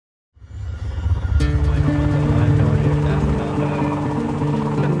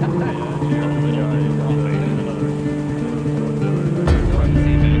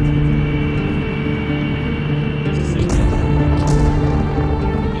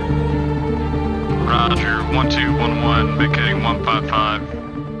Roger, 1211, vacating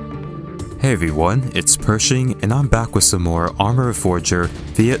 155. Hey everyone, it's Pershing, and I'm back with some more Arma Reforger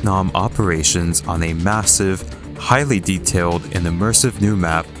Vietnam operations on a massive, highly detailed and immersive new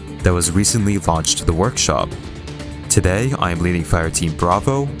map that was recently launched to the workshop. Today, I am leading Fireteam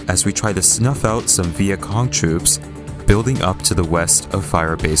Bravo as we try to snuff out some Viet Cong troops building up to the west of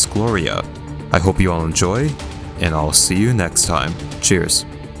Firebase Gloria. I hope you all enjoy, and I'll see you next time. Cheers.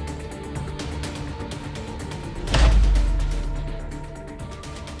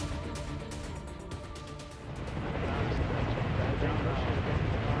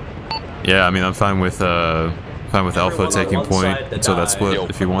 Yeah, I mean, I'm fine with Alpha taking point until that split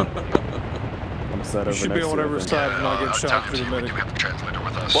if you want. You should be on whatever side and not get shot through the medic.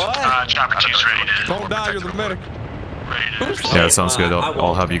 What? Chopper 2's ready to... Don't die, you're the medic. Yeah, that sounds good.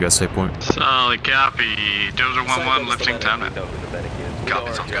 I'll have you guys take point. Solid copy. Dozer 1-1, lifting time now.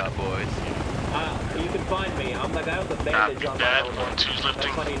 Copy, sounds good. You can find me. I'm the guy with the bandage on my helmet. 1-2's lifting. That's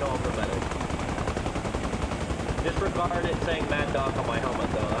how you know I'm the medic. Disregard it saying Mad Dog on my helmet,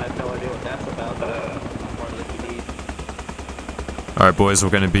 though. I have no idea what that's about. Alright, boys,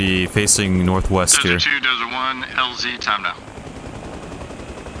 we're going to be facing northwest here. Dozer 2, Dozer 1, LZ, time now.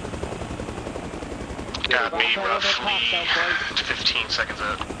 Got me roughly 15 seconds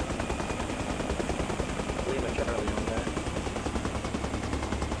out.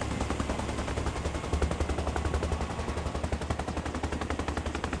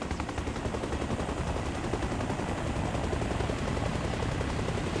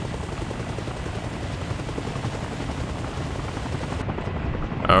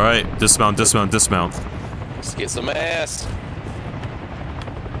 Alright, dismount, dismount, dismount. Let's get some ass.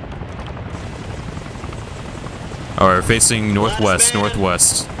 Alright, facing northwest,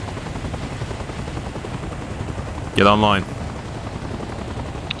 northwest. Get online.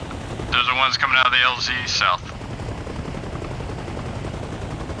 Those are ones coming out of the LZ south.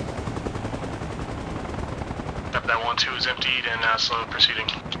 That 1-2 is emptied and slow proceeding.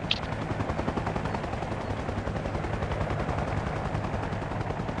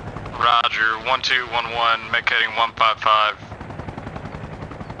 Roger, 1211, mech heading 155.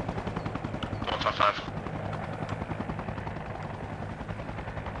 155.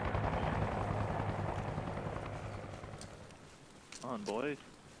 On, boys.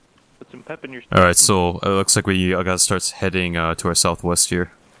 Put some pep in your... Alright, so it looks like we gotta start heading to our southwest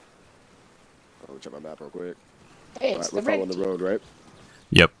here. I'll check my map real quick. Hey, Alright, we're following the road, right?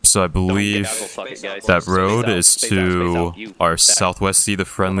 Yep, so I believe that road is to our southwest. See the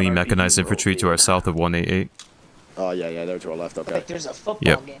friendly mechanized infantry to our south of 188? Oh, yeah, they're to our left, okay. There's a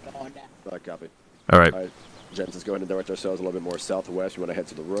football game going down. Alright, copy. Alright. Alright, gents, let's go ahead and direct ourselves a little bit more southwest. We want to head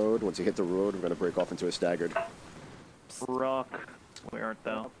to the road. Once you hit the road, we're going to break off into a staggered. Rock. Where art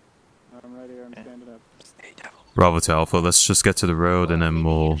thou? I'm right here, I'm standing up. Bravo to Alpha, let's just get to the road and then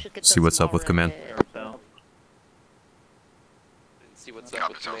we'll see what's up with command. See what's up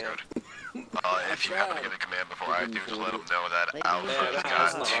with command. If you happen to get a command before I do, just let them know that Alpha's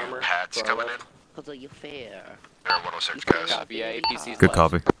got 2 pats coming in. Because of you fair. They're 106 guys. Copy, yeah, APC's Good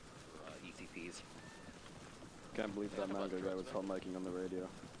copy. ECPs. Can't believe that manga guy was home miking on the radio.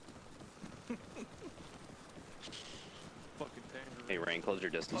 Hey, Rain, close your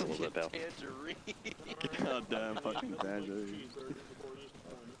distance a little bit, pal. God damn, fucking tangerine.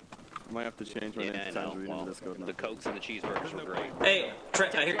 I might have to change my name to tangerine in this code now. The Cokes and the cheeseburgers were great. Hey,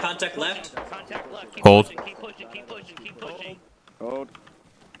 I hear contact left. Hold. Keep pushing. Hold.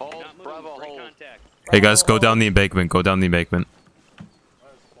 Hold, Bravo, hold. Hey guys, go down the embankment, go down the embankment.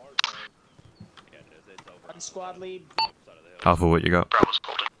 Squad lead. Alpha, what you got? Bravo's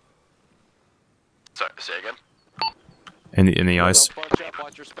holding. Sorry, say again? Any eyes?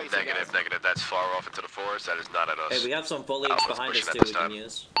 Negative. That's far off into the forest. That is not at us. Hey, we have some foliage behind us too we can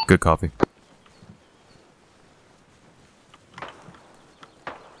use. Good copy.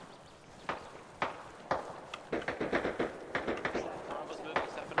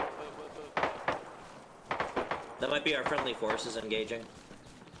 That might be our friendly forces engaging.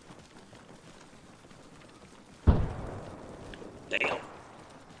 Damn.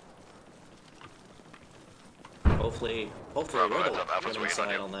 Hopefully we're the good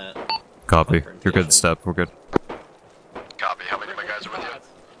side on that. Copy. You're good to step, we're good. Copy. How many of my guys are with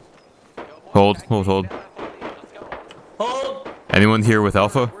you? Hold. Hold! Anyone here with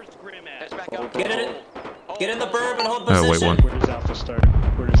Alpha? Get in the burb and hold Oh, position! wait, one. Where does Alpha start?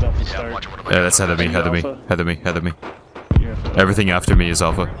 Yeah, that's ahead of me. Everything after me is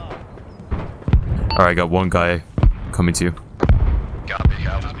Alpha. Alright, I got one guy coming to you. Copy.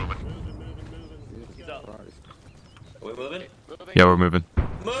 Alpha's moving. Are we moving? Yeah, we're moving.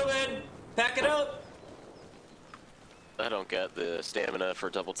 Moving! Pack it up! don't get the stamina for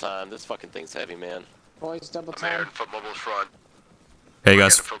double time. This fucking thing's heavy, man. Boys, double Mayor, time. foot mobiles front. Hey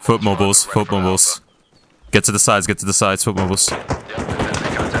guys, foot mobiles, foot mobiles. Get to the sides, foot mobiles. Yep,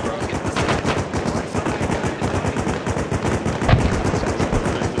 contact.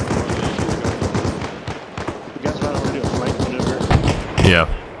 You guys want to do a flank maneuver Yeah.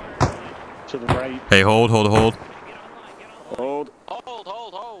 to the right. Hey, hold. Hold.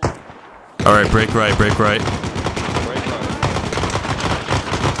 Alright, break right. Break right.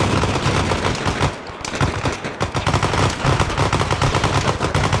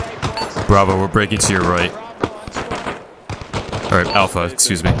 Bravo, we're breaking to your right. Alright, Alpha,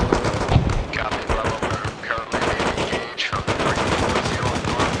 excuse me. Copy, Bravo. We're currently engaged from the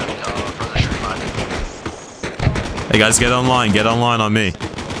 340 north, further street line. Hey guys, get online on me.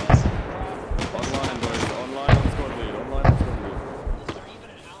 Online, boys. Online on squad lead. Online on squad lead.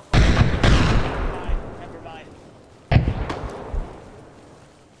 Never mind.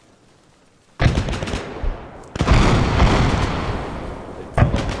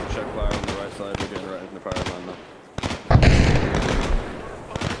 Check fire on the right side. We're getting right in the fire line now.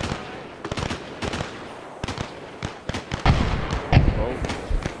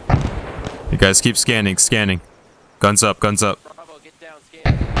 You guys keep scanning. Guns up. Bravo, get down,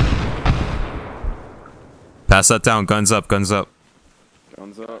 scan. Pass that down, guns up. Guns up.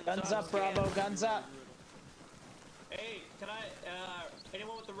 Guns up, Bravo, guns up. Hey, can I,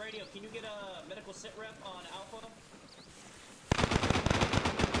 anyone with the radio, can you get a medical sit rep on Alpha?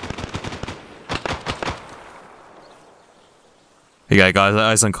 Hey guys,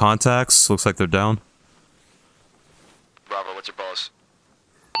 eyes on contacts. Looks like they're down. Bravo, what's your boss?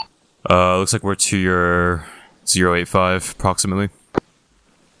 Looks like we're to your 085 approximately.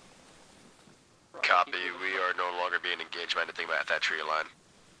 Copy, we are no longer being engaged by anything at that tree line.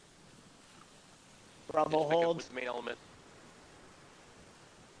 Bravo, hold. With the main element.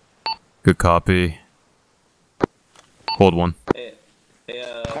 Good copy. Hold one. Hey,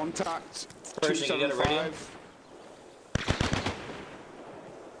 Contact. Pershing, you got a radio?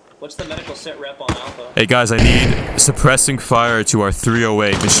 What's the medical sit rep on Alpha? Hey guys, I need suppressing fire to our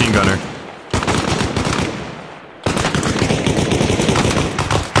 308 machine gunner.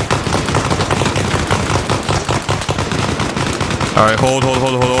 Alright, hold.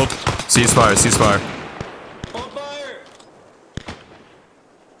 Cease fire. Hold fire!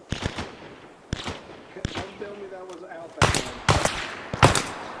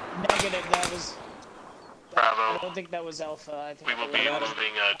 Negative, that was... Bravo. I don't think that was Alpha. I think We will be moving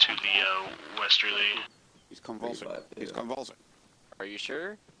to the westerly. He's convulsing. Are you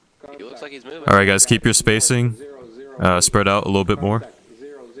sure? He looks like he's moving. Alright guys, keep your spacing. Spread out a little bit more.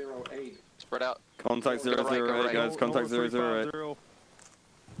 Spread out. Contact 008, guys. Contact 008.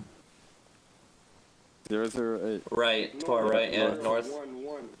 008. Right, far right, yeah, north.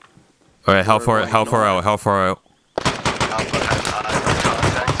 Alright, how far out? Alpha has eyes on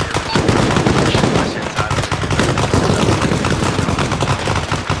contact here.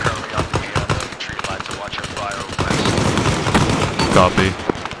 Currently on the tree line to watch our fire west. Copy.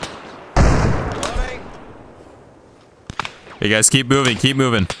 Hey guys, keep moving. Push through,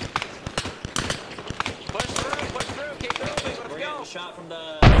 keep moving, let's We're go. getting a shot from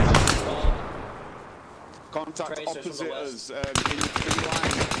the... Contact Tracers from the opposite west. us. In tree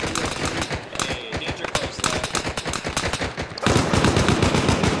line. Hey, danger close left.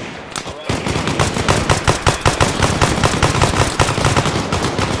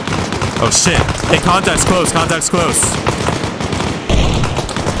 Oh shit. Hey, contact's close.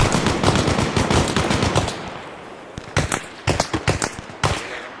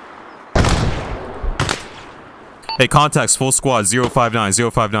 Hey, contacts, full squad, 059.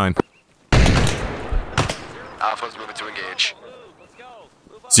 Alpha's moving to engage.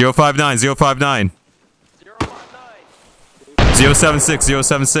 059.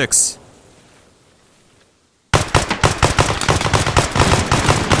 076.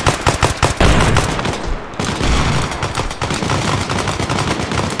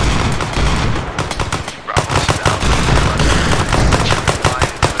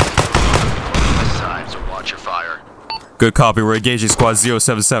 Good copy, we're engaging squad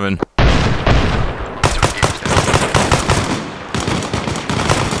 077.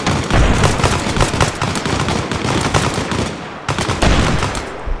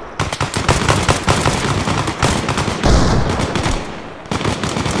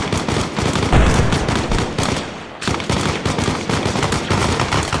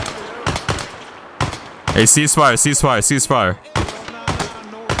 Hey, ceasefire.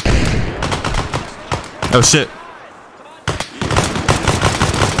 Oh shit.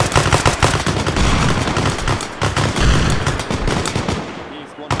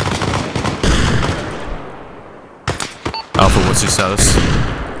 what's your status?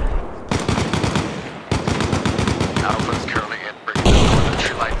 Alpha's currently in the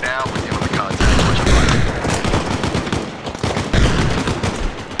tree line now with the only contact.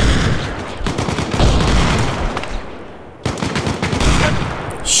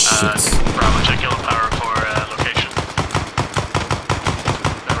 Shit. Bravo, check yellow power for location.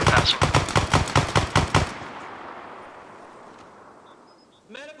 Never pass him.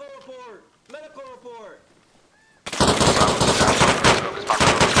 Medical report! Medical report!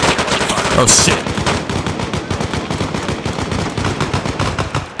 Oh shit.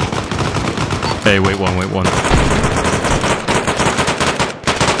 Hey, wait one.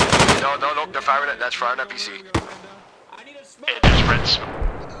 No, they're firing it. That's firing NPC. It just red smoke.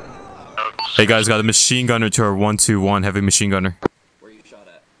 Hey guys, got a machine gunner to our 121, heavy machine gunner. Where you shot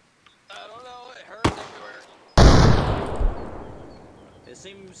at? I don't know, it hurt everywhere. It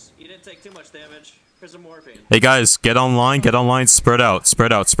seems you didn't take too much damage. Here's some morphine. Hey guys, get online, spread out.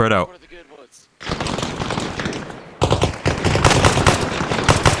 What are the good ones?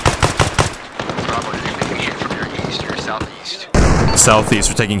 Bravo, you're making hit from your east or your southeast. Southeast,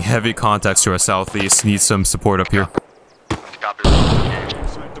 we're taking heavy contacts to our southeast. Need some support up here. Copy. Engage.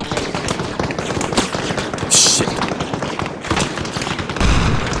 Shit.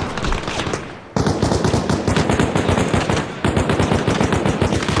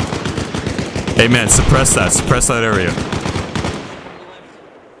 Hey man, suppress that area.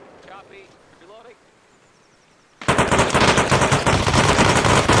 Copy. Reloading.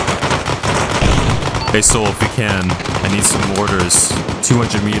 Hey Soul, if we can, I need some mortars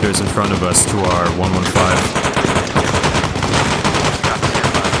 200 meters in front of us to our 115.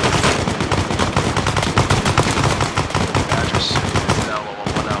 Address is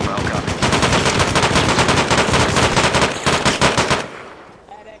Outlaw 11 Alpha. I'll copy.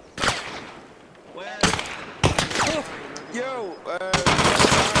 Where? Yo,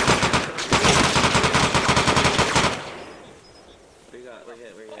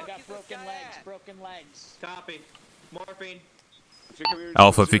 I got broken legs. Copy. Morphine.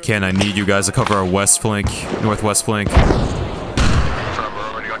 Alpha, if you can, I need you guys to cover our west flank, northwest flank. Confirm, we're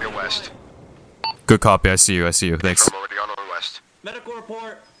already on your west. Good copy, I see you, thanks. We're already on our west. Medical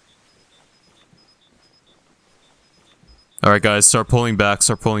report. Alright guys, start pulling back.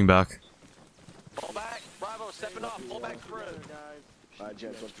 Pull back. Bravo, stepping off. Pull back through.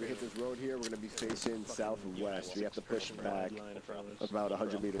 gents, once we hit this road here, we're going to be facing southwest. We have to push back about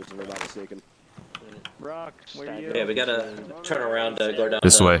 100 meters, if I'm not mistaken. Rock, where are you? Yeah, we gotta turn around to go down.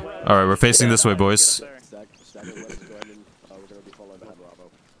 This way. Alright, we're facing this way, boys. Stack west, go ahead and, we're going to be following behind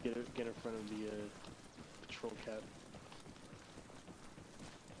Bravo. Get in front of the patrol cap.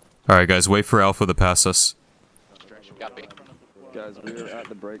 Alright guys, wait for Alpha to pass us. Copy. Guys, we're at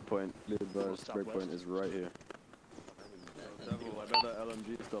the breakpoint. The breakpoint is right here.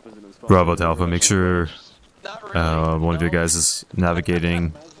 Bravo to Alpha, make sure one of you guys is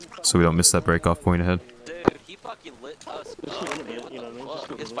navigating so we don't miss that break-off point ahead. Dude, he fucking lit us up.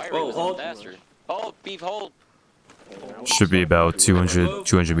 His fire rate was a bastard. Hold, beef, hold. Should be about 200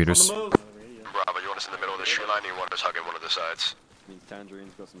 meters. Bravo, you want us in the middle of the tree line or you want us hugging one of the sides? Means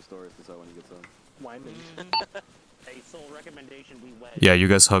Tangerine's got some stories to tell when he gets home. Wyman. A sole recommendation, we wedge. Yeah, you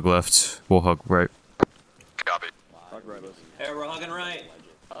guys hug left. We'll hug right. Copy. Hug right, boys. Hey, we're hugging right.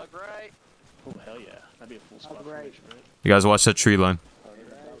 Hug right. Oh, hell yeah. That'd be a full spot formation, right? You guys watch that tree line.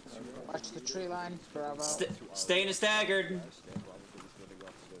 Watch the tree line, Bravo. Staying staggered.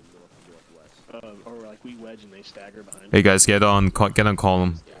 Or like we wedge and they stagger behind. Hey guys, get on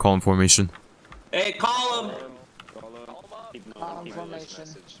column formation. Hey, column. Column formation.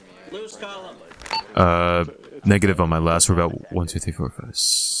 Loose column. Negative on my last. We're about 1, 2, 3, 4, 5,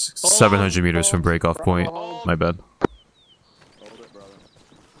 6, 700 meters from break-off point. My bad.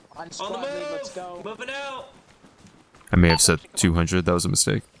 On squad lead, let's go. Moving out. I may have said 200. That was a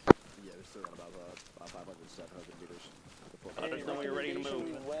mistake. Yeah, we're still at about 500, 700 meters. Let us know when you're ready to move.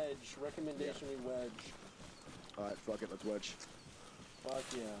 We wedge. Recommendation we wedge. Alright, fuck it, let's wedge. Fuck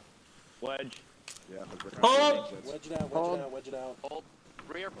yeah. Wedge. Yeah, let's Hold. Wedge it out, wedge it out, wedge it out. Hold.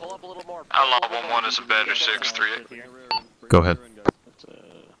 Rear, pull up a little more. Outlaw 1-1 is a better 6-3. Go ahead.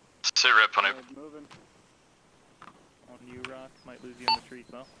 Sit rep on it. On you, Rock. Might lose you in the tree,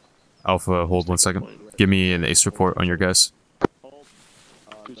 though. Alpha, hold 1 second. Give me an ace report on your guys.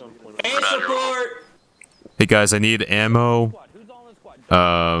 Ace support. Hey guys, I need ammo,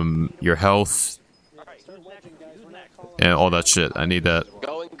 your health, and all that shit. I need that.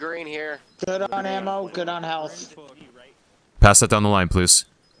 Going green here. Good on ammo, good on health. Pass that down the line, please.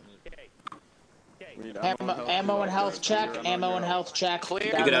 Ammo and health check, ammo and health check.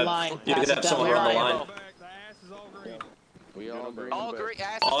 Clear. Down the line. You could Pass it have down someone the on the line. line. All green.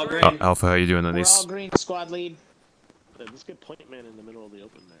 All green. Alpha, how you doing on We're all these? green, squad lead. Let's get point man in the middle of the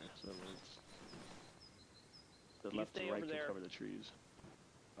open there. So the left and right can cover the trees.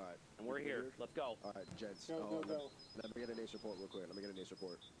 Alright. And we're here. Let's go. Alright, gents. Go. Let me get an ace report real quick.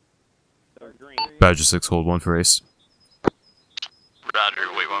 They're green. Badger 6, hold 1 for ace.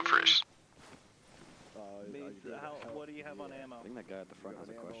 Roger, wait 1 for ace. What do you have on ammo? I think that guy at the front has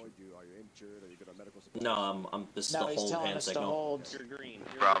a question. Are you injured? Are you good on medical support? No, this is No, the he's hold telling hand us to signal. hold. You're green.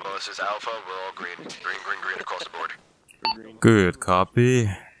 Bravo, this is Alpha. We're all green. Green across the board. Good copy.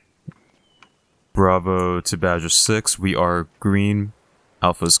 Bravo to Badger 6, we are green.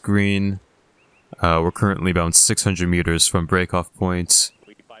 Alpha's green. We're currently about 600 meters from breakoff point.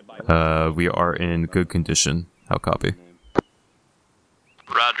 We are in good condition. How copy?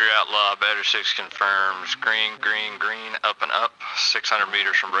 Roger, Outlaw. Badger 6 confirms. Green, up and up. 600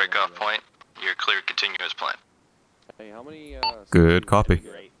 meters from breakoff point. You're clear. Continue as planned. Hey, how many? Good copy.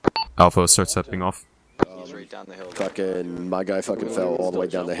 Alpha, start stepping off. He's right down the hill. Fucking, my guy fucking fell all the way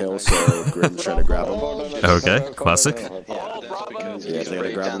down the hill, so Grim's trying to grab him. Okay, classic. Yeah, so I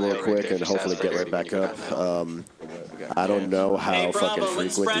gotta grab him real quick and hopefully get right back up. I don't know how fucking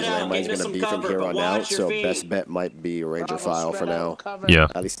frequent these landmines gonna be from here on out, so best bet might be Ranger file for now. Yeah.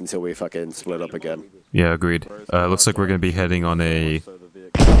 At least until we fucking split up again. Yeah, agreed. Looks like we're gonna be heading on a...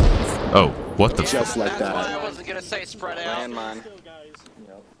 Oh, what the... Just like that. I wasn't gonna say spread out. Landmine.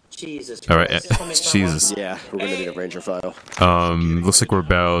 Jesus Christ. Alright, Jesus. Yeah, we're gonna need a Ranger file. Looks like we're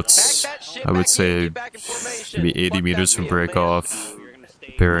about, I would say, maybe 80 meters from breakoff,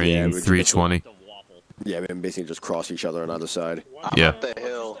 bearing 320. Yeah, we can basically just cross each other on either side. Yeah. The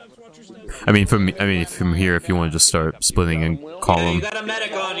hill. I mean, from here, if you want to just start splitting in column. You got a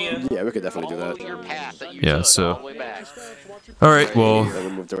medic on you. Yeah, we could definitely do that. Yeah, so. Alright, well. Yeah,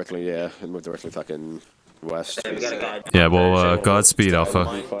 we move directly fucking west. Yeah, well, Godspeed,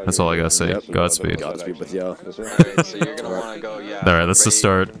 Alpha. That's all I gotta say. Yep. Godspeed. Godspeed with you. Alright, so you're gonna wanna go, yeah. Alright, let's just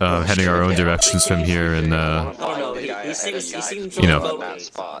start heading our own directions from here and, I don't know, he seems you know.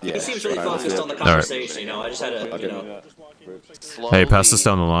 He seems really focused on the conversation, you know, I just had to, you know. Hey, pass us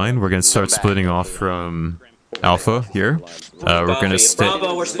down the line. We're gonna start splitting off from Alpha here. We're gonna stay.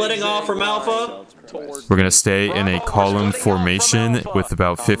 Bravo, we're splitting off from Alpha. We're gonna stay in a column formation with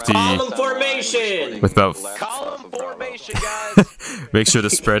about 50. Column formation. With about. Column formation, guys. Make sure the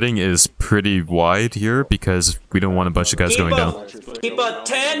spreading is pretty wide here because we don't want a bunch of guys going down. Keep a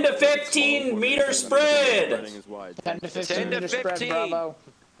 10 to 15 meter spread. 10 to 15 meter spread, Bravo.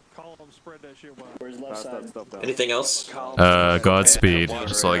 Where's left side? Anything else? Godspeed.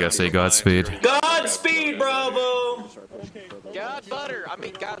 That's all I gotta say. Godspeed. Godspeed, Bravo.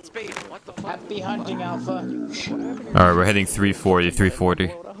 Godspeed. What the fuck? Happy hunting, Alpha. Alright, we're heading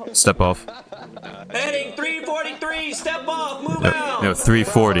 340. Step off. Heading 343. Step off. Move out. No,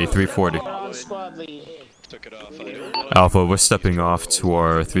 340. On squad lead. Alpha, we're stepping off to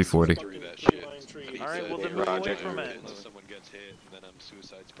our 340. Alright, well then move away from it. Someone gets hit, and then I'm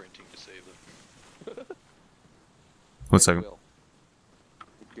suicide sprinting to save them. 1 second.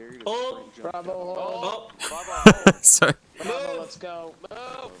 Hold. Bravo, hold. Oh. Sorry. Bravo, let's go.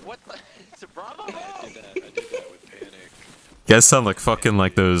 What the? It's a Bravo. I did that with panic. You guys sound like fucking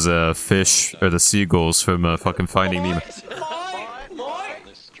like those fish or the seagulls from fucking Finding Nemo.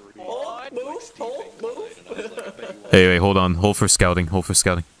 Hey, hold on. Hold for scouting.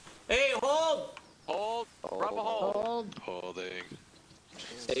 Hey, hold. Bravo, hold. Holding.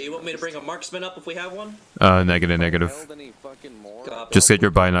 Hey, you want me to bring a marksman up if we have one? Negative. Copy. Just get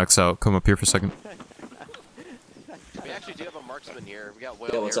your binocs out. Come up here for a second. We actually do have a marksman here. We got Will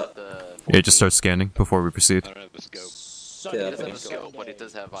Yeah, what's here up? with the... Yeah, just start scanning before we proceed. I don't have a scope. He doesn't have a scope, but it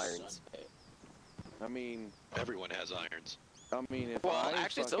does have irons. I mean, Everyone has irons. I mean, if Well,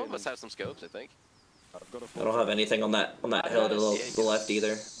 actually, some of us have some scopes, I think. I don't have anything on that hill to the left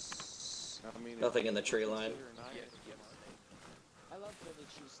either. Nothing in the tree line. I love Philly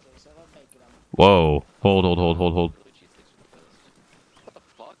cheesesteaks. I love making them. Whoa. Hold. What the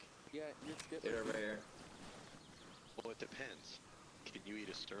fuck? Yeah, you're skipping. Over here. Well, it depends. Can you eat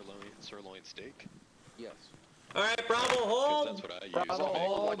a sirloin steak? Yes. Alright, Bravo, Because hold. that's what I use. Bravo, to make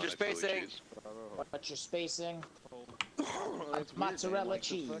hold. my Your food spacing. cheese. What's your spacing? Mozzarella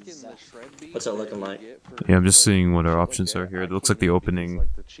cheese. What's that looking like? Yeah, I'm just seeing what our options are here. It looks like the opening.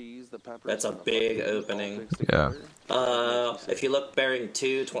 That's a big opening. Yeah. If you look bearing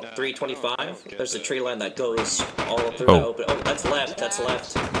 325, there's a tree line that goes all through Oh. the open. Oh, that's left. That's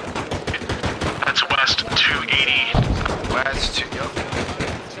west 280. West 2, yup.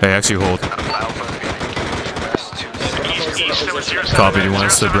 Hey, actually hold. Alpha, west 260. East, there was 0 Copy, you want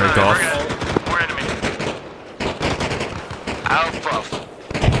us to break off? We're enemy.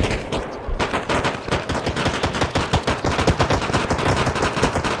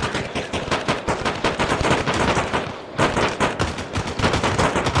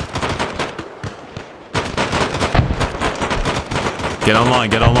 Get online,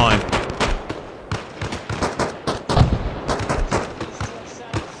 get online.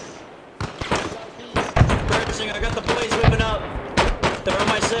 Pershing, I got the boys moving up. They're on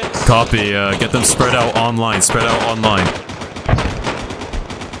my 6. Copy, get them spread out online, spread out online.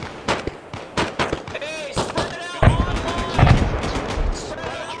 Hey, spread it out online! Spread it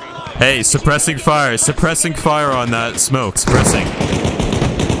out! Hey, suppressing fire on that smoke, suppressing.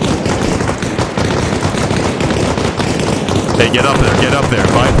 Hey, get up there,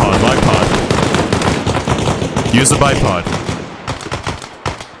 bipod. Use the bipod.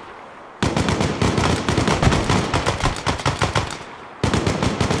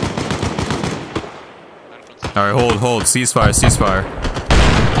 Alright, hold, ceasefire. Ceasefire!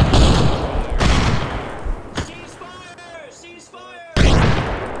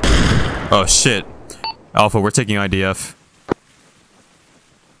 Oh shit. Alpha, we're taking IDF.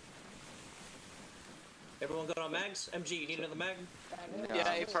 Everyone got on mags? MG, you need another mag?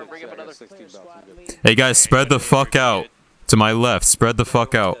 Yeah, Everon, bring up another. Hey guys, spread the fuck out. To my left, spread the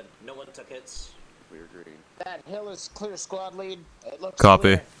fuck out. No one took hits. We agree. That hill is clear, squad lead. It looks Copy.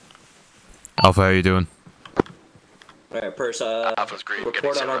 clear. Alpha, how you doing? Alright, Purse, Alpha's green,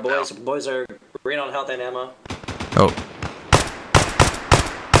 report getting on our set up boys. Boys are green on health and ammo. Oh,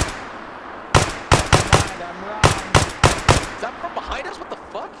 I'm wrong. Is that from behind us? What the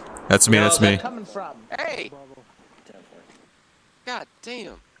fuck? that's me, No, that's me. Coming from. Hey! God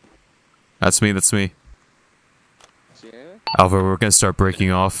damn. That's me. Yeah? Alpha, we're gonna start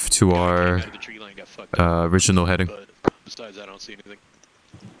breaking off to our The tree line got fucked up, original heading. but besides that, I don't see anything.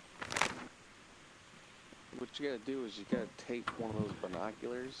 What you gotta do is you gotta take one of those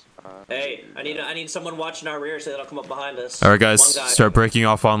binoculars. Hey, I need someone watching our rear so they don't come up behind us. Alright guys, One guy. start breaking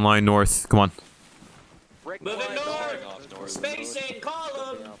off online north. Come on. Moving north! Spacing,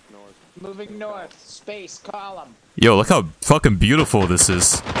 call them! Moving north. Space, column. Yo, look how fucking beautiful this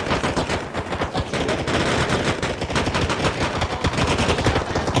is.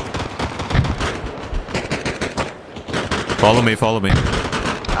 Follow me.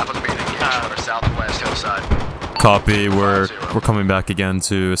 Alpha's being engaged on our southwest hillside. Copy, we're coming back again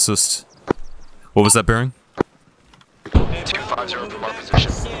to assist. What was that bearing? 250 from our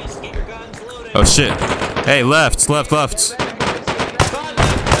position. Oh shit. Hey, left.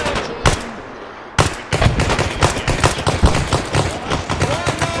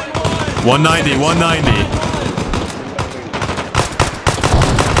 190.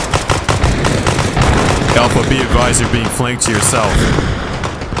 Alpha, be advised you're being flanked to yourself.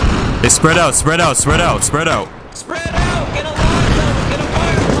 Hey, spread out. Spread out! Get a line going! Get a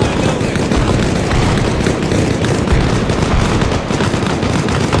fire line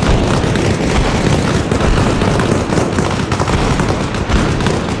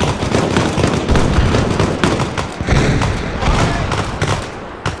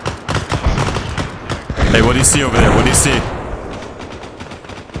Hey, what do you see over there? What do you see?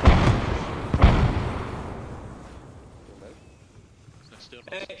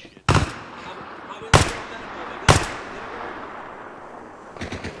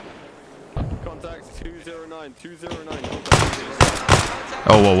 Contact 209.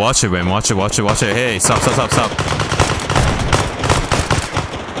 Oh, well, watch it, man. Watch it. Hey, stop.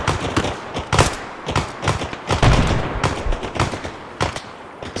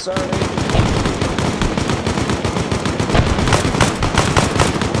 Sorry.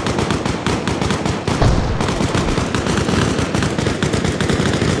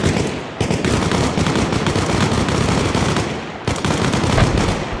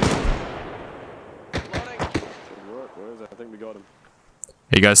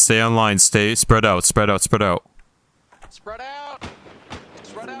 Hey guys, stay online. Stay spread out. Spread out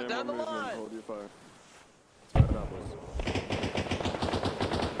down the line. Hold your fire. Spread out, boys.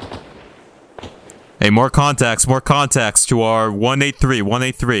 Hey, more contacts to our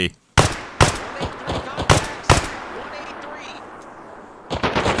 183.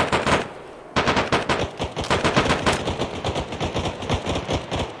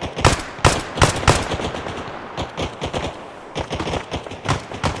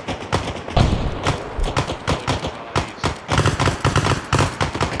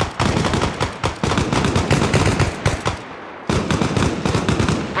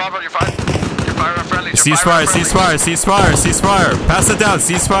 Ceasefire. Pass it down,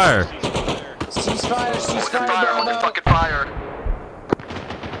 ceasefire. Hold your fucking fire.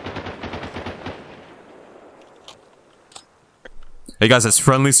 Hey guys, it's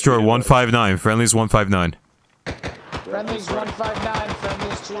friendlies to our 159. Friendlies 159. Friendlies 159.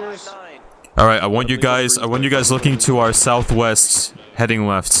 Friendlies cheers. Alright, I want you guys looking to our southwest, heading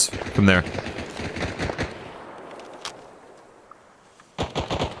left from there.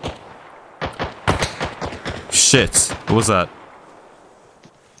 shit. What was that?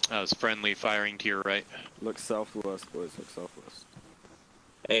 That was friendly firing to your right. Look southwest, boys. Look southwest.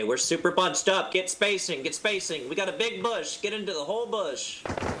 Hey, we're super bunched up. Get spacing. Get spacing. We got a big bush. Get into the whole bush.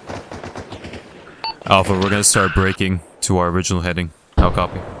 Alpha, we're gonna start breaking to our original heading. How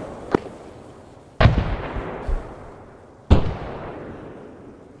copy?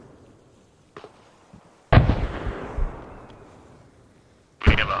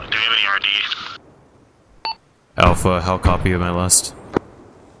 Do we have any RD? Alpha, how copy am I last?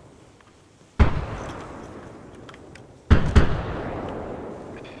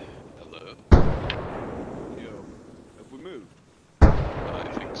 Hello. Yo, if we move. I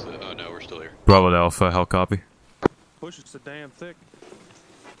think so. Oh no, we're still here. Bravo to Alpha, how copy? Push it so damn thick.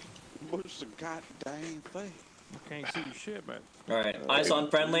 Push the goddamn thing. I can't see your shit, man. Alright, eyes on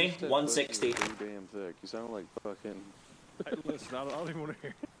friendly, 160. Damn thick. You sound like fucking. Hey, listen, I don't even want to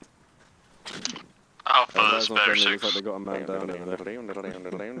hear it. Alpha's better Looks 6. like they got a man down over there.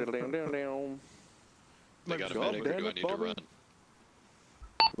 They got a medic, or do I need to run?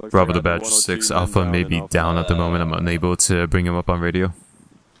 Looks Bravo like to I badge had 1 or 2 6. men Alpha may in be Alpha. down at the moment. I'm unable to bring him up on radio.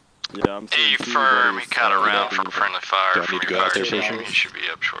 Yeah, I'm seeing two Affirm, bodies. you cut around from friendly fire. Do I From need to your go out fire there, team, Pershing? you should be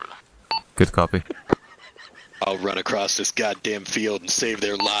up shortly. Good copy. I'll run across this goddamn field and save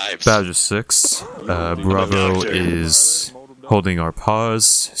their lives. Badger 6. Bravo is holding our pause,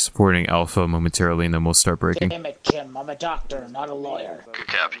 supporting Alpha momentarily, and then we'll start breaking. Damn it, Kim. I'm a doctor, not a lawyer. Good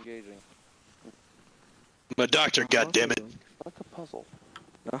copy. I'm a doctor, goddammit.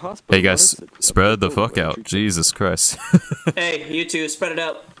 Hey guys, spread the fuck out. Jesus Christ. Hey, you two, spread it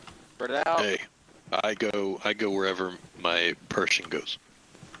out. Spread it out. Hey, I go wherever my Pershing goes.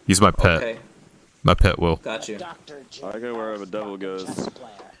 He's my pet. Okay, My pet Will. got you. I go wherever the devil goes.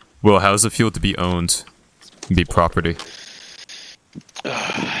 Will, how does it feel to be owned? Be property?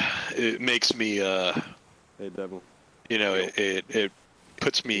 It makes me, Hey, devil. you know, it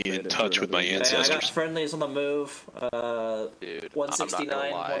puts me in touch with my Hey, I got ancestors. friendlies on the move. Dude, 169, I'm not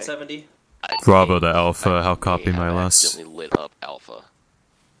gonna lie. 170. Bravo to Alpha, how copy my last? Accidentally lit up Alpha.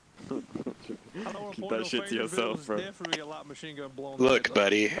 Keep that shit to yourself, bro. Look,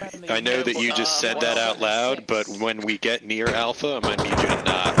 buddy, I know that you just said that out loud, but when we get near Alpha, I'm gonna need you to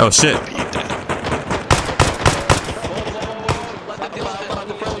not Oh shit. repeat that.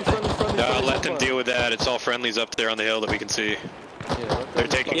 No, let them deal with that. It's all friendlies up there on the hill that we can see. They're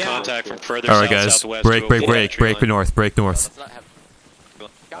taking contact from further Alright south, guys, southwest. break, to break, avoid break, the tree break line. north, break north. Bravo,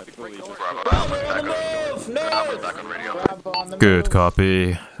 Alpha's back on. Alpha's back on radio. Bravo on the Good move.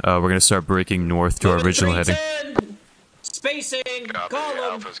 copy. We're gonna start breaking north to our original heading. 310. Spacing. Copy. Call 'em.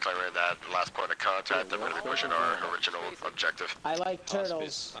 Alpha's clearing that last point of contact. They're going to be pushing our original objective. I like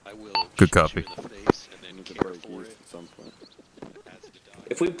turtles. I will Good shoot copy. you in the face and then care for it. At some point.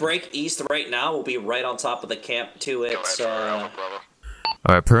 If we break east right now, we'll be right on top of the camp to Go ahead, its, Alpha, Bravo.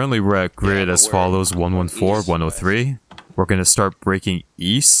 Alright, apparently we're at grid but as we're follows, 114, east. 103. We're gonna start breaking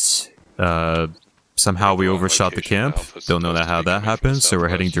east. Somehow we overshot the camp. Don't know how that happened, so we're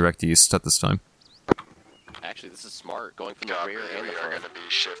heading direct east at this time. Actually, this is smart. Going from the Copy. rear and We the are going front. to be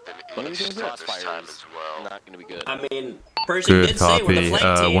shifting east at this time as well. Not going to be good. I mean, Pershing Good did say we're the copy.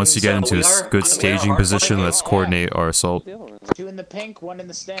 flank team, Once you get so into we a are- good we are staging hard position, flanking. let's coordinate our assault. 2 in the pink, 1 in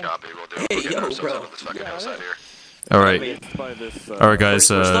the stank. Copy. We'll do it. Hey, We'll get yo, ourselves bro. out of this fucking hillside here. Alright, By this, alright guys,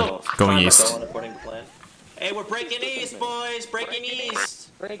 We're still going kinda east. going according to plan. Hey, we're breaking east, boys! Breaking east!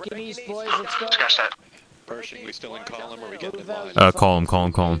 Breaking east, boys, let's go. Scratch that. Pershing, we still in column or we getting in line? Call him.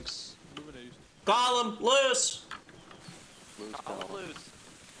 Call him loose!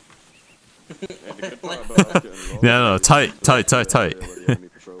 No, tight.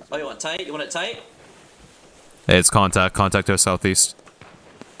 Oh, you want tight? You want it tight? Hey, it's contact. Contact our southeast.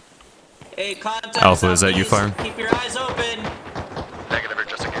 Hey, contact Alpha, is that you southeast. firing? Keep your eyes open! Negative. We're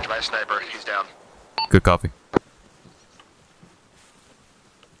just engaged by a sniper. He's down. Good copy.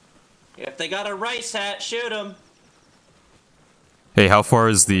 If they got a rice hat, shoot them. Hey, how far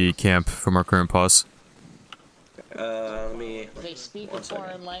is the camp from our current pause? Let me... If they speak a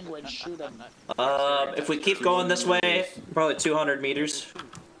foreign language, shoot them. If we keep going this way, probably 200 meters.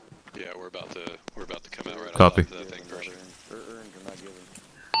 Yeah, we're about to come out right Copy. off that thing, Pershing.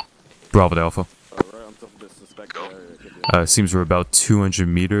 Bravo to Alpha. Seems we're about 200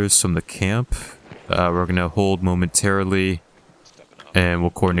 meters from the camp. We're gonna hold momentarily, and we'll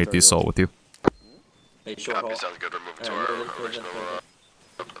coordinate the assault with you. Hey, short Copy. haul. Sounds good. We're moving to our original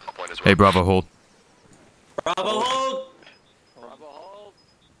point as well. Hey, Bravo, hold. Bravo, hold!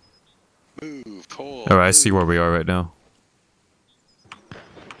 Move, hold. Alright, I see where we are right now.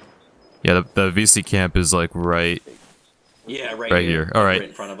 Yeah, the VC camp is like right Yeah, Right here. All right.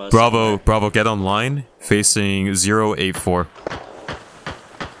 in front of us. Bravo, Bravo, get online. Facing 084.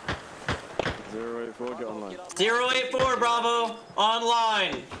 084, get online. 084, Bravo,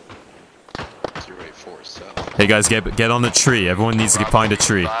 online. 084 south. Hey guys, get on the tree. Everyone needs to find a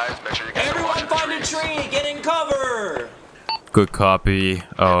tree. Everyone find a tree. Get in cover. Good copy.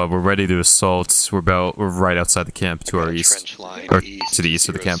 We're ready to assault. We're right outside the camp to our east. Or to the east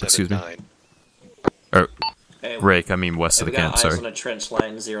of the camp, excuse me. Or, Hey, Rake, I mean west of the camp, sorry. We got eyes on a trench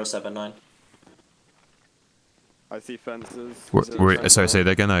line 079. I see fences. Sorry, say that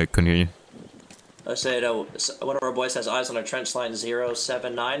again, I couldn't hear you. I said, one of our boys has eyes on a trench line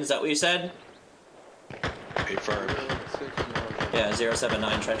 079. Is that what you said? Confirm. Yeah,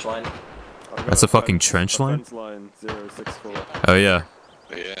 079 trench line. That's a fucking trench line? Fence line 064. Oh yeah.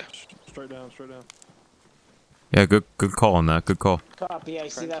 Yeah. Straight down, straight down. Yeah, good call on that, good call. Copy, I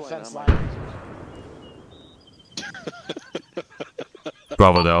see that fence line.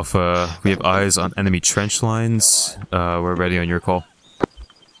 Bravo to Alpha, we have eyes on enemy trench lines. We're ready on your call.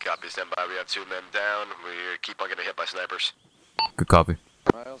 Copy, stand by. We have 2 men down. We keep on getting hit by snipers. Good copy.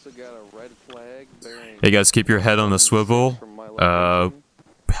 I also got a red flag bearing. Hey guys, keep your head on the swivel.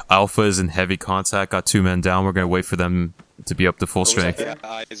 Alpha is in heavy contact, got 2 men down. We're gonna wait for them to be up to full strength.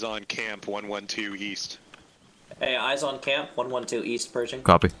 Eyes on camp 112 east. Hey, eyes on camp 112 east Pershing.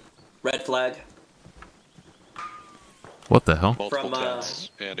 Copy. Red flag. What the hell? Multiple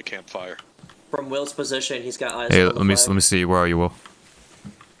tents and a campfire. From Will's position, he's got eyes Hey, on the flag. let me see. Where are you, Will?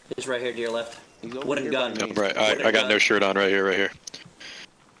 He's right here to your left. Wooden gun. Right, I got no shirt on right here.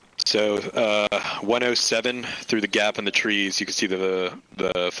 So, 107 through the gap in the trees, you can see the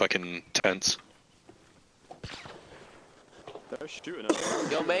fucking tents. They're shooting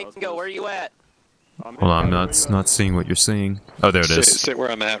us. Yo, Mango, where you at? Hold on, I'm not seeing what you're seeing. Oh, there it is. Sit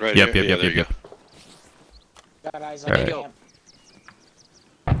where I'm at right yep, here. Yep, there you yep. Got eyes on All right.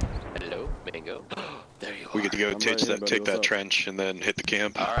 camp. Hello, Mango. There you are. We get to go take that trench and then hit the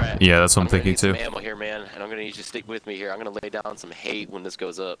camp. Alright. Yeah, that's what I'm thinking some too. ammo here, man, and I'm gonna need you to stick with me here. I'm gonna lay down some hate when this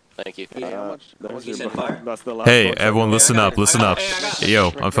goes up. Thank you. Hey, everyone, listen up, listen up. Yo,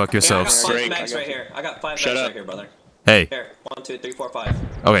 unfuck yourselves. I got 5 mags right here. I got 5 mags right here, brother. Hey. Here, 1, 2, 3, 4,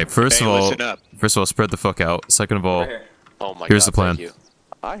 5. Okay, first of listen up. all, spread the fuck out. Second of all, Right here. Oh my here's God, the plan. thank you.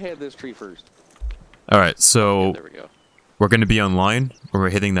 I had this tree first. All right, so There we go. we're gonna be online when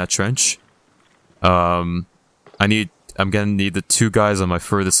we're hitting that trench. I'm gonna need the 2 guys on my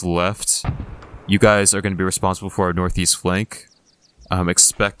furthest left. You guys are gonna be responsible for our northeast flank. I'm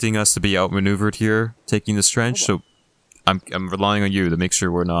expecting us to be outmaneuvered here, taking this trench. So I'm relying on you to make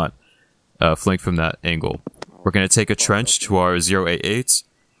sure we're not flanked from that angle. We're gonna take a trench to our 088.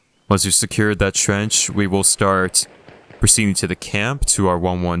 Once we've secured that trench, we will start proceeding to the camp to our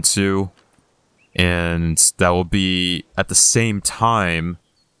 112, and that will be at the same time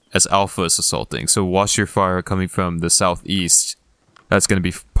as Alpha is assaulting. So watch your fire coming from the southeast. That's going to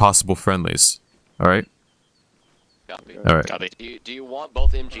be possible friendlies. All right. Copy. All right. Copy. Do you want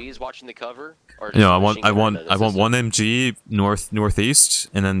both MGs watching the cover? Or No, just I want machine gun one MG northeast,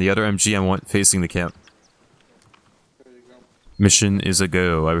 and then the other MG I want facing the camp. Mission is a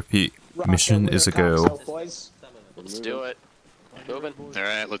go. I repeat, mission is a go. Let's do it. Moving.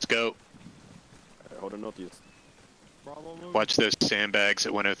 Alright, let's go. Hold on, northeast. Watch those sandbags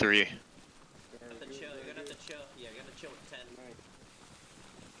at 103. You're gonna have to chill. You're gonna have to chill. Yeah, you're gonna chill with 10.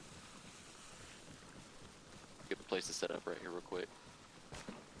 Good place to set up right here, real quick.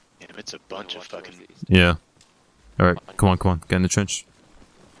 Damn, it's a bunch of fucking. Yeah. All right, come on, get in the trench.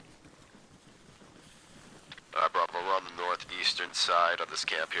 Bravo, we're on the northeastern side of this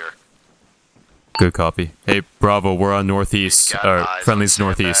camp here. Good copy. Hey, Bravo, we're on northeast. Friendly's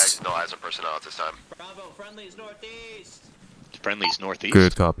northeast. No eyes on personnel at this time. Bravo, friendly's northeast. Friendly's northeast.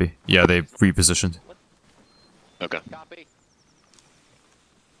 Good copy. Yeah, they've repositioned. Okay. Copy.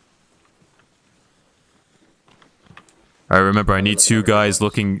 Alright, remember, I need 2 guys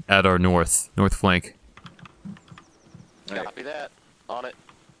looking at our north flank. Copy that. On it.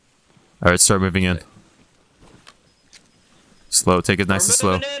 Alright, start moving in. Slow, take it nice and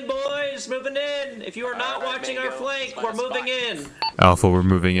slow. Moving in, boys, moving in. If you are not watching our flank, we're moving in. Alpha, we're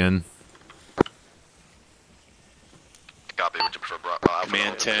moving in. Copy, would you prefer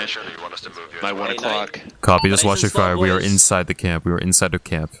Command 10. You want us to move you My 1 o'clock. Copy, just watch your fire. We are boys. inside the camp. We are inside the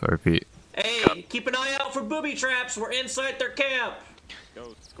camp. I repeat. Hey, keep an eye out for booby traps. We're inside their camp.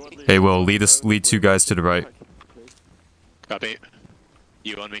 Hey, Will, lead 2 guys to the right. Copy.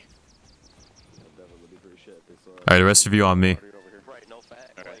 You on me. Alright, the rest of you on me.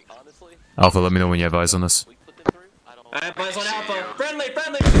 Alpha, let me know when you have eyes on this. I have eyes on Alpha. Friendly.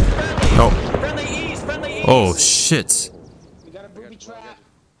 Oh. Friendly east. Oh, shit. trap.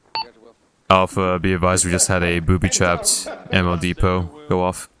 Alpha, be advised we just had a booby-trapped ammo depot go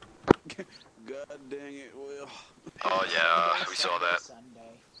off. Oh yeah, we saw that.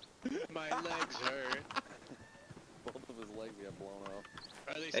 My legs hurt. Both of his legs got blown off.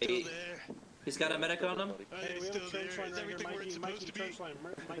 Are they still there? He's got a medic on him? Are they still there? Is everything where it's supposed to be?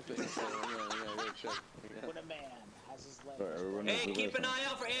 When a man has his legs. Hey, keep an eye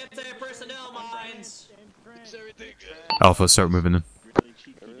out for anti-personnel mines! Is everything good? Alpha, start moving in.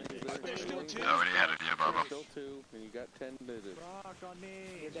 Already had it, yeah, Bravo. And you got 10 digits.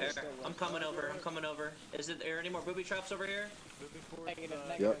 I'm coming over, I'm coming over. Is there any more booby traps over here?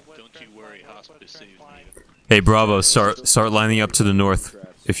 Yep. Don't you worry, hospice saves me. Hey, Bravo, start lining up to the north.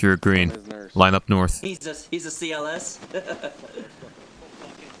 If you're green, line up north. He's a CLS.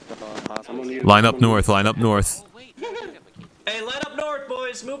 Line up north, line up north. Hey, line up north,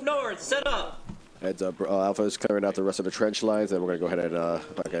 boys! Move north! Set up! Heads up, Alpha is clearing out the rest of the trench lines, and we're gonna go ahead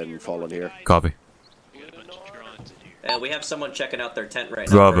and fall in here. Copy. We have someone checking out their tent right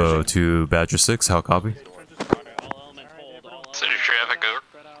now. Bravo to Badger 6, how copy? City traffic, over.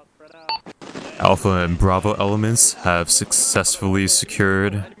 Alpha and Bravo elements have successfully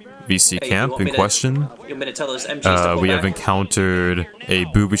secured VC camp in question. You want me to tell those MGs to pull We back? have encountered a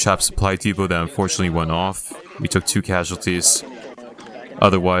booby trap supply depot that unfortunately went off. We took 2 casualties.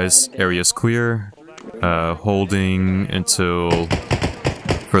 Otherwise, area's clear. Holding until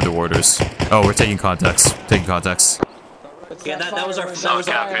further orders. Oh, we're taking contacts. Taking contacts. Yeah, that was our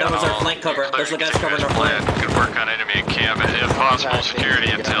flank cover. Those are the guys covering our flank. Good work on enemy encampment. If possible,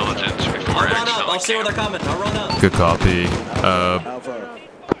 security intelligence before I'll run up. I'll see where they're coming. I'll run up. Good copy. Alpha,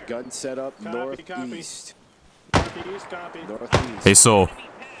 gun set up northeast. Northeast. Hey, Soul.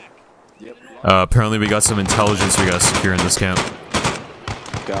 Yep. Apparently we got some intelligence we gotta secure in this camp.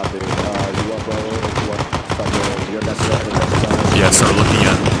 Copy. You want Bravo? You want fucking your next side? Yeah, start looking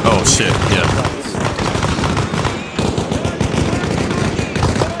at... Oh, shit, yeah.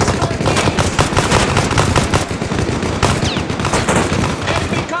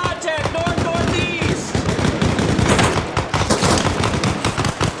 Enemy contact! North-northeast!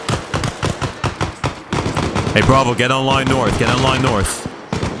 Hey, Bravo, get on line north. Get on line north.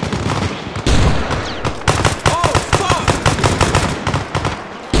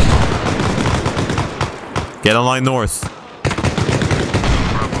 Get on line north.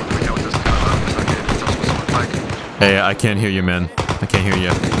 Hey, I can't hear you, man. I can't hear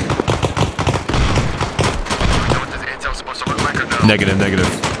you. Negative, negative.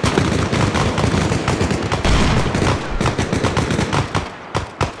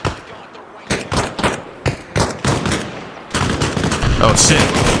 Oh, shit.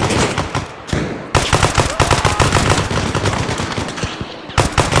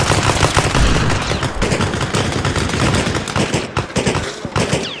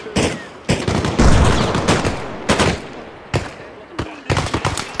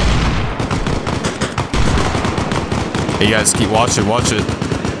 Hey guys, keep watching, watch it.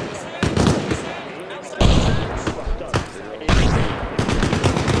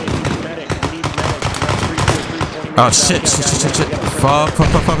 Oh shit, shit. Fuck,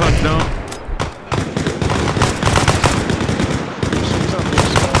 no.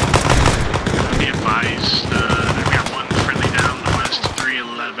 Be advised, we got one friendly down west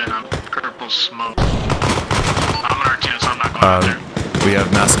 311 on purple smoke. I'm an RTO, so I'm not going out there. We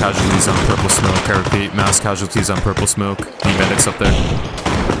have mass casualties on purple smoke. I repeat, mass casualties on purple smoke. Need medics up there.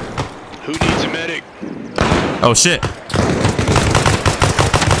 Who needs a medic? Oh shit.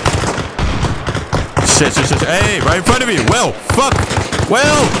 Shit. Hey, right in front of you. Well, fuck.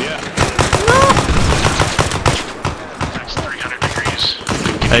 Well. Yeah. That's 300 degrees.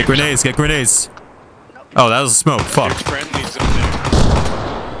 Hey, grenades. Get grenades. Oh, that was smoke. Fuck. There's friendlies up there.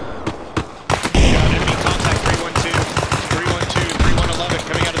 Got enemy contact 312, 3111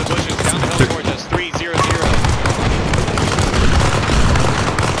 coming out of the bushes down the hill towards us. 300.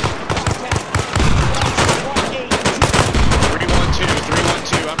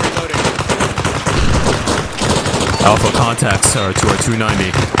 312, I'm reloading. Alpha contacts are to our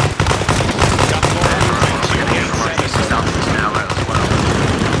 290. Got more movement to the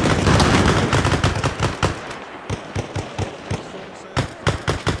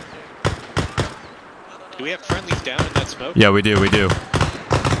Do we have friendlies down in that smoke? Yeah, we do.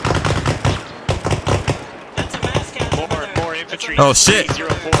 More infantry. Oh shit.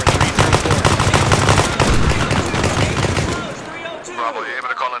 304. Bravo, you able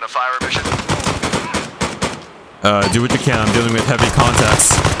to call in a fire mission? Do what you can. I'm dealing with heavy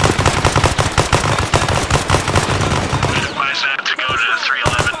contacts. Advise that to go to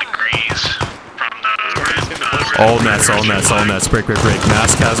 311 degrees from the All nets, all nets, all nets. Break, break, break.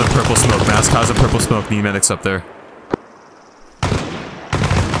 Mask has a purple smoke. Mask has a purple smoke. Need medics up there.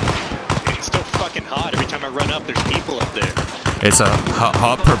 It's still fucking hot. Every time I run up, there's people up there. It's a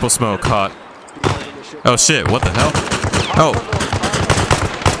hot purple smoke. Hot. Oh shit! What the hell? Oh.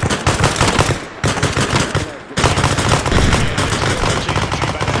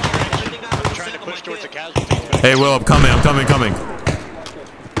 Hey, Will, I'm coming. I'm coming. Coming.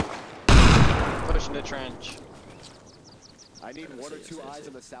 Pushing the trench. I need 1 or 2 eyes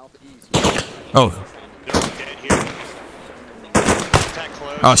in the southeast. Oh.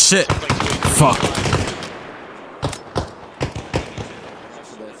 Oh shit! Fuck.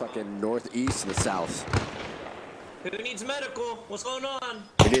 The fucking northeast and the south. Who needs medical? What's going on?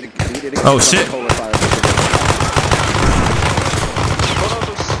 Oh shit! We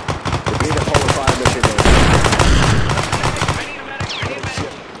need a polar fire mission.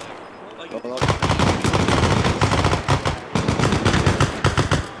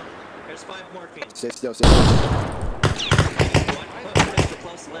 There's 5 morphine. Stay still, stay still.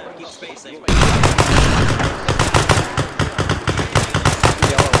 Close left, keep spacing.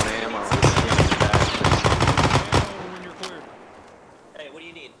 Hey, what do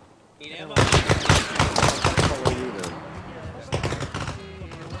you need? Need ammo? Why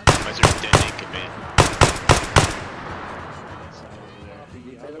is there a dead naked man?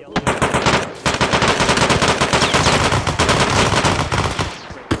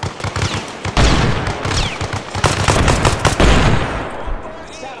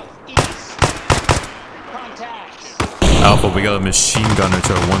 Alpha, we got a machine gunner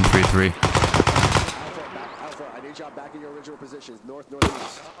to 133. Alpha, I need y'all back in your original positions.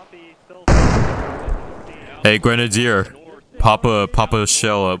 Northeast. Hey, Grenadier, pop a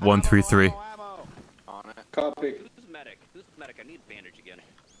shell at 133. Copy. Who's medic? Who's medic? I need bandage again.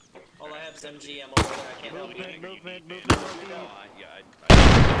 All I have is MG ammo. I can't help you. Movement. I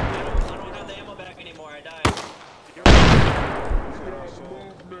don't have the ammo back anymore. I died.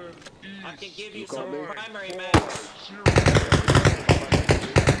 I can give you some primary mags.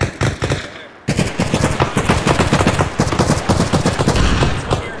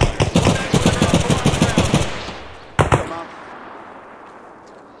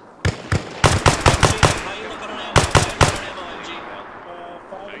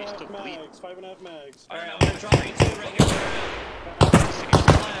 Mags, 5.5 mags. Alright, I'm gonna drop you 2 right here.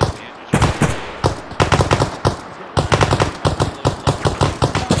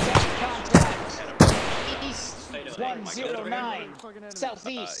 East 109.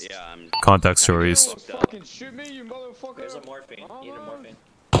 Southeast. Yeah, I'm. Contact stories. Fucking shoot me, you motherfucker. There's a morphine. You need a morphine.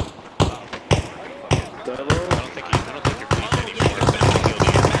 I don't think you're beat anymore.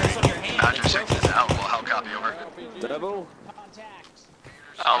 Badger 6 is Outlaw. How copy, over? Devil.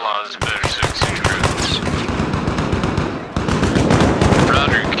 Outlaw is better 6 ingredients.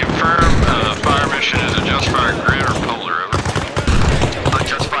 Roger, confirm fire mission is a just fire grid or polar, over.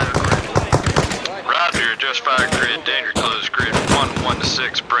 Just fire grid. Roger, just fire grid, danger close grid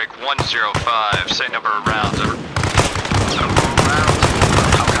 116, break 105, say number of rounds, over. Number of rounds.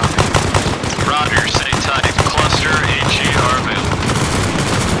 How copy? Roger, say type, cluster, HER available.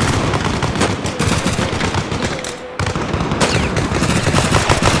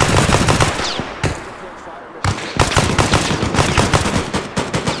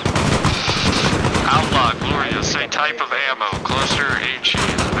 Outlaw, Gloria, say type of ammo, cluster, HE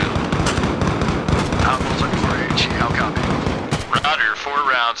is available. Outlaw's looking for HE. How copy? Roger, 4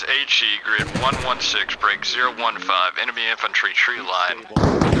 rounds, HE, grid 116, break 015, enemy infantry tree line.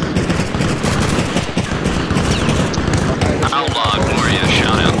 Outlaw, Gloria,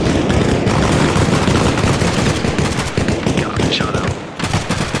 shout out. Copy, shout out.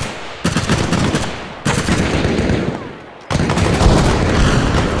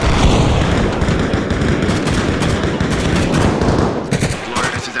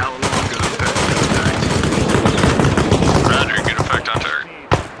 Gloria, this is Outlaw. Good effect. Roger, good effect on target.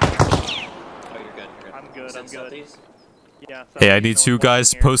 Oh, you're good. I'm good. Southeast? Yeah. Hey, I need 2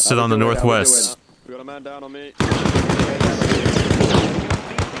 guys posted on the northwest. We got a man down on me.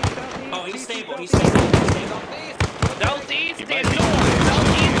 Oh, he's stable. He's stable. Southeast and north.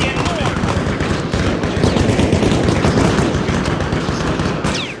 Southeast and north.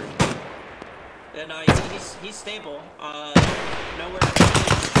 And he's stable. Nowhere.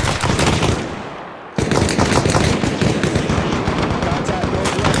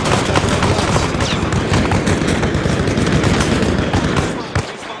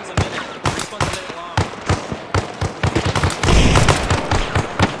 Respawn's a minute long.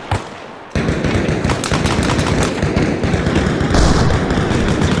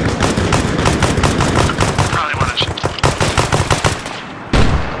 Probably want to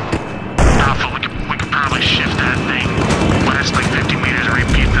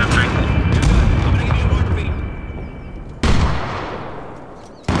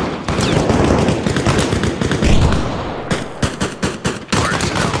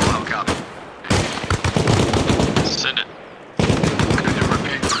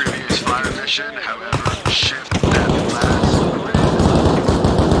mission, however, shift that last grid.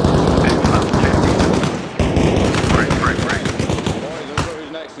 Break. Boys, let's go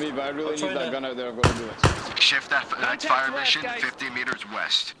who's next to me, but I really need that gun out there. I've got to do it. Shift that fire mission 50 meters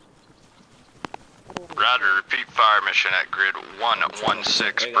west. Roger, repeat fire mission at grid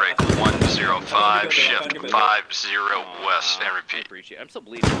 116, break 105, shift 50 west, and repeat. I'm still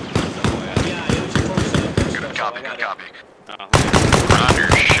bleeding. Good copy.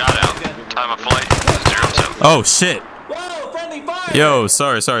 Roger, shot out. Time of flight, 07. Oh shit! Whoa, friendly fire! Yo,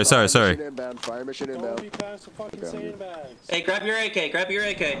 sorry. Fire mission inbound. Hey, grab your AK, grab your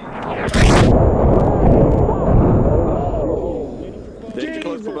AK. Danger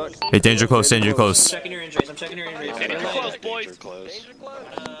close, pull back. Hey, danger close. I'm checking your injuries, Danger close, boys.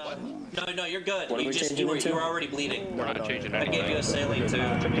 No, you're good. You were already bleeding. We're not changing I gave you a saline too.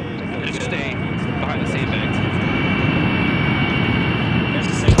 Just stay behind the sandbags. There's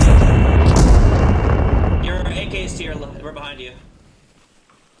the safety. Your AK's to your left. We're behind you.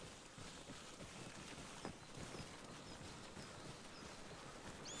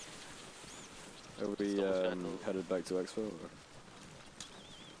 Are we headed back to Expo? Or?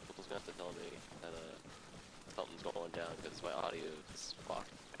 People's gonna have to tell me that something's going down because my audio is fucked.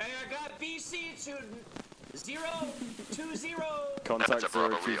 Hey, I got BC to 020. Contact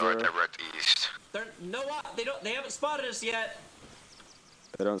 020. We are direct east. They haven't spotted us yet.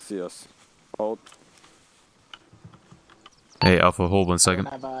 They don't see us. Hold. Hey, Alpha, hold 1 second.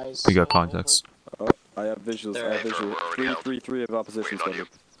 We got contacts. Oh, I have visuals. I have visuals. 333 of opposition covered.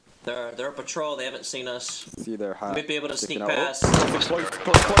 They're a patrol. They haven't seen us. See their hat. Might be able to sneak out. past.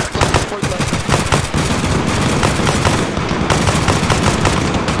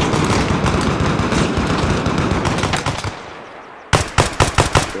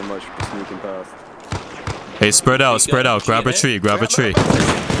 Very much for sneaking past. Hey, spread out. Grab a tree.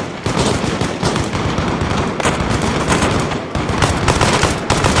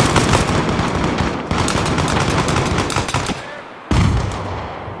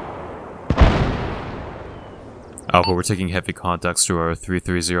 Alpha, we're taking heavy contacts through our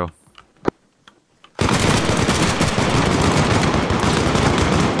 330.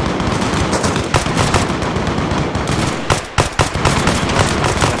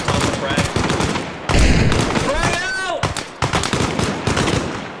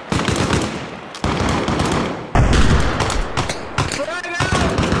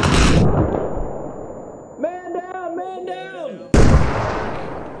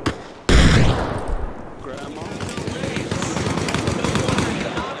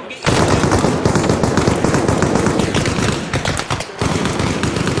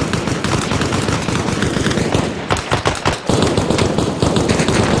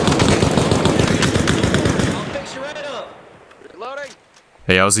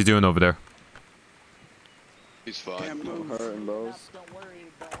 Hey, how's he doing over there? He's fine. Don't hurt him, Bose. Don't worry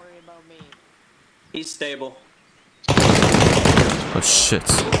about me. He's stable. Oh shit.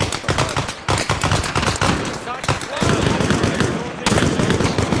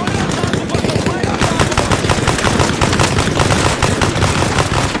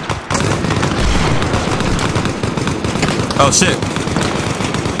 Oh shit.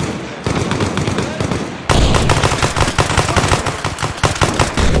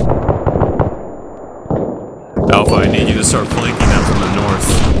 Alpha, I need you to start flanking them from the north.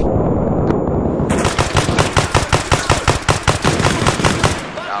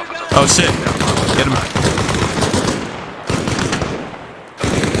 Oh shit! Get him.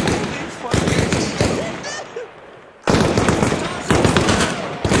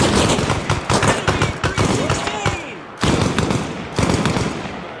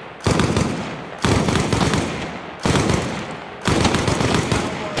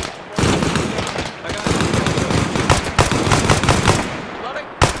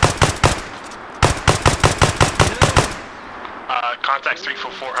 Contacts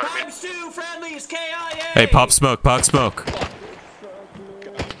 344, 100 meters. Hey, pop smoke. Contact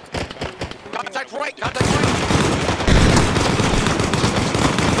right!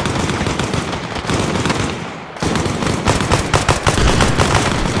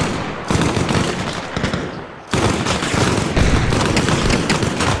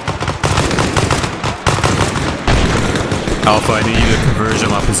 Alpha, I need you to converge on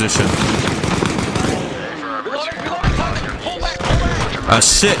my position.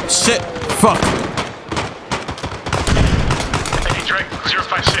 Shit, fuck. Heading direct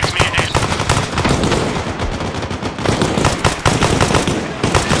 056, me and Dave.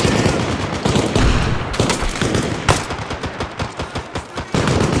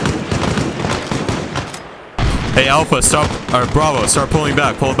 Hey, Alpha, stop, or Bravo, start pulling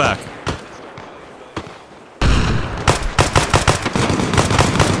back, pull back.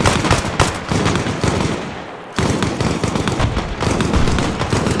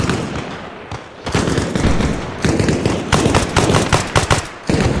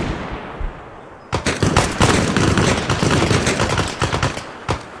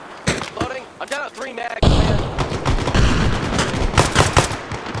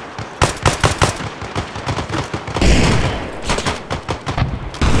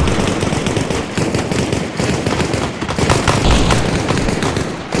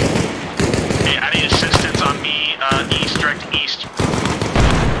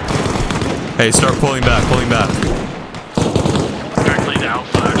 Hey, start pulling back, pulling back. Directly to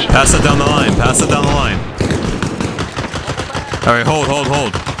Alpha, actually. Pass it down the line, pass it down the line. Alright, hold.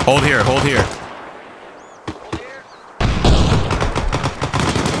 Hold here, hold here.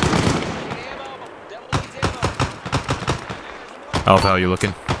 Alpha, how you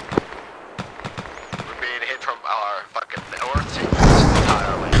looking? We're being hit from our fucking north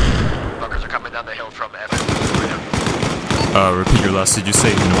entirely. Fuckers are coming down the hill from FSB Gloria. Repeat your last, did you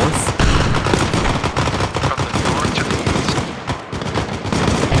say north? From the north to the east.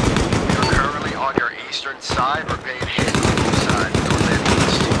 You're currently on your eastern side. We're being hit from the side, north and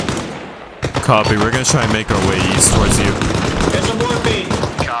east. Copy, we're gonna try and make our way east towards you. There's some morphine.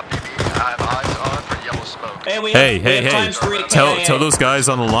 Copy me. I have eyes on for yellow smoke. Hey. Tell those guys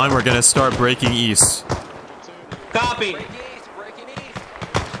on the line we're gonna start breaking east. Copy.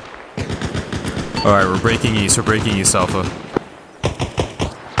 Alright, we're breaking east, Alpha.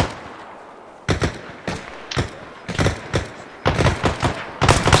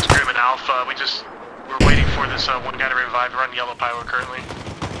 Screaming Alpha, we're waiting for this one guy to revive. We're on yellow pilot currently.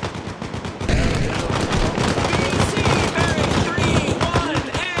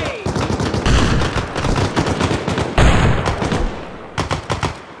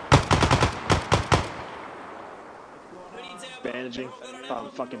 Bandaging. Oh,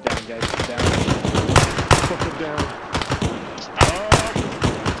 I'm fucking down, guys. Down. Fucking down.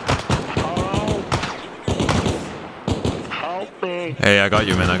 Help me. Hey, I got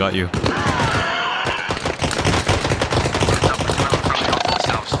you, man, I got you.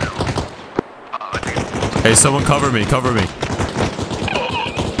 Hey, someone cover me.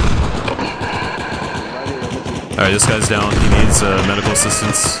 Alright, this guy's down. He needs medical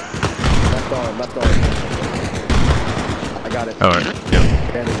assistance. Left arm. I got it. Alright, yep.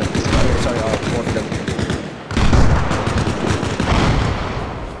 Sorry,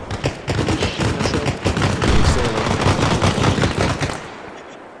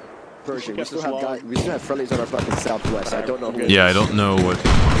 Pershing, we still have friendlies on our fucking southwest. I don't know who. Yeah, I don't know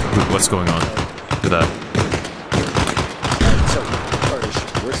what's going on with that. So,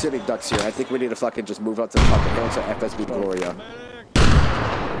 Persh, we're sitting ducks here. I think we need to fucking just move out to the fucking hill to FSB Gloria.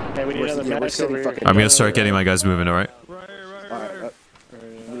 Hey, we need another medic over here. I'm gonna start getting my guys moving, alright? Alright,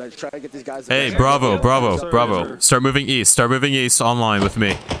 let's try to get these guys. Hey, Bravo. Start moving east, online with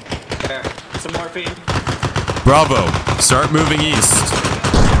me. There. Some morphine. Bravo, start moving east.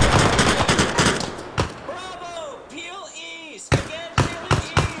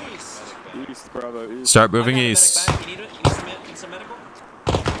 Start moving east.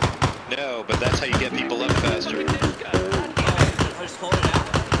 No, but that's how you get people up faster.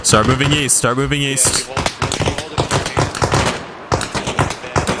 Start moving east.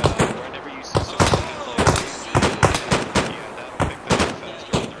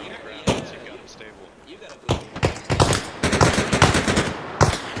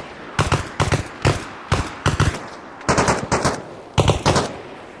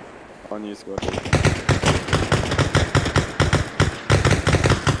 On you, squad.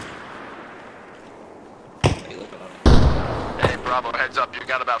 Hey, Bravo, heads up. You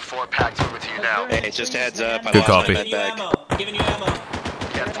got about 4 packs moving to you now. Hey, just a heads up. Good copy. Giving you ammo.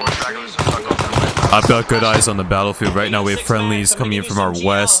 Got 4 trackers. I've got good eyes on the battlefield. Right now we have friendlies coming in from our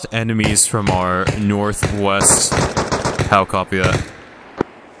west, enemies from our northwest. How copy that?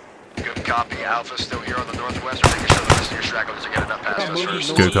 Good copy. Alpha still here on the northwest. We're making sure the rest of your stragglers are getting up past us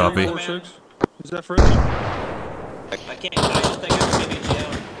first. Good copy. Is that for us? I can't. I just think I'm gonna get you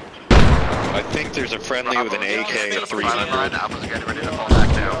out. I think there's a friendly with an AK 300. Alpha's getting ready to fall back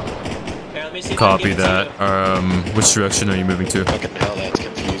down. Here, let me see if I Copy can get that. Which direction are you moving to? Fucking hell, that's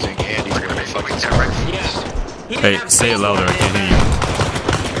confusing. Andy's We're gonna gonna be fucking moving direct Yeah. Hey, say it louder. I can't hear you.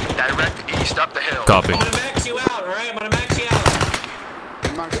 direct east up the hill. Copy. I'm gonna max you out, alright? I'm gonna max you out.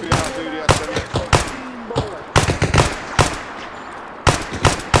 Max me out, dude. Yes,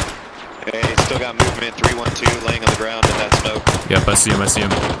 Hey, still got movement. 312 laying on the ground in that smoke. Yep, I see him.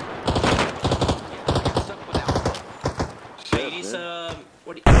 Hey, you need some...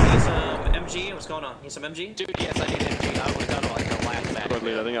 What do you need some MG? What's going on? Need some MG? Dude, yes, I need MG. I would have done like the last match. I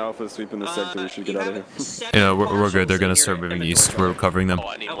think Alpha's sweeping the sector. We should get out of here. Yeah, we're good. They're gonna start moving east. We're covering them. Oh,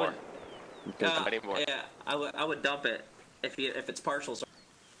 I need more. I need more. Yeah, I would dump it if it's partials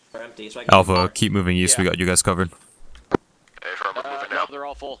or empty. So I can Alpha, keep moving east. We got you guys covered. No, they're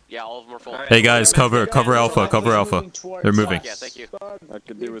all full. Yeah, all of them are full. Hey guys, cover Alpha. They're moving. Yeah, thank you. I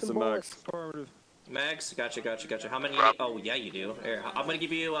could do with some mags. Mags, gotcha. How many? Oh yeah, you do. Here, I'm gonna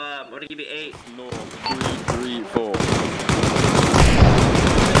give you 8. No, 3, 4.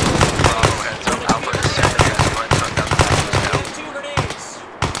 Bravo, heads up. Alpha is 7 minutes. Go ahead and start down the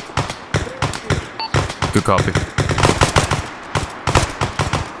Good copy.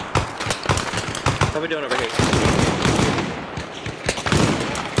 How are we doing over here?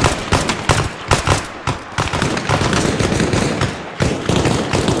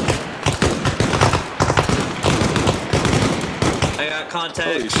 I got contact.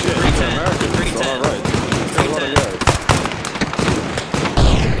 Holy shit, 310. Alright.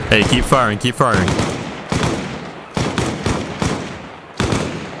 310. Hey, keep firing, keep firing.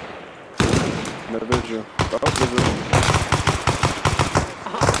 No visual. Oh, visual.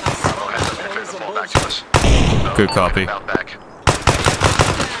 Good copy. Back.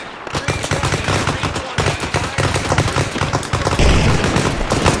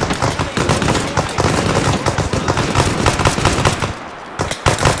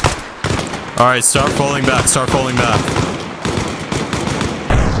 Alright, start falling back, start falling back.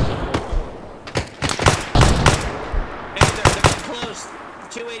 Hey, they're close.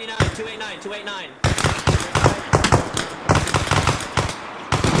 289, 289, 289.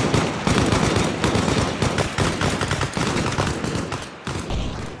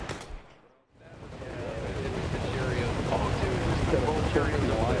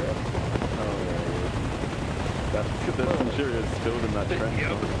 That's Centurion spilled in that trench.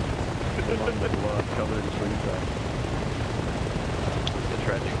 Along the covered in swing track. The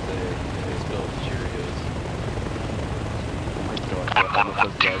tragic day, they spilled Cheerios. Oh my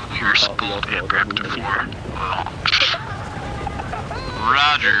god. We are spilled at Raptor 4.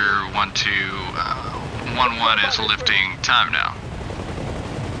 Roger, 1-2, 1-1 is lifting time now.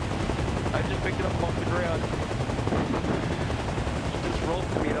 I just picked it up off the ground. Just rolled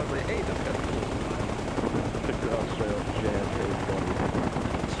for me and I was like, hey, that's kind of cool. Picked it up straight off jam, Jesus Christ.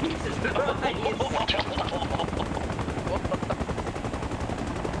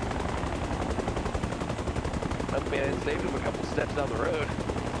 That man saved him a couple steps down the road.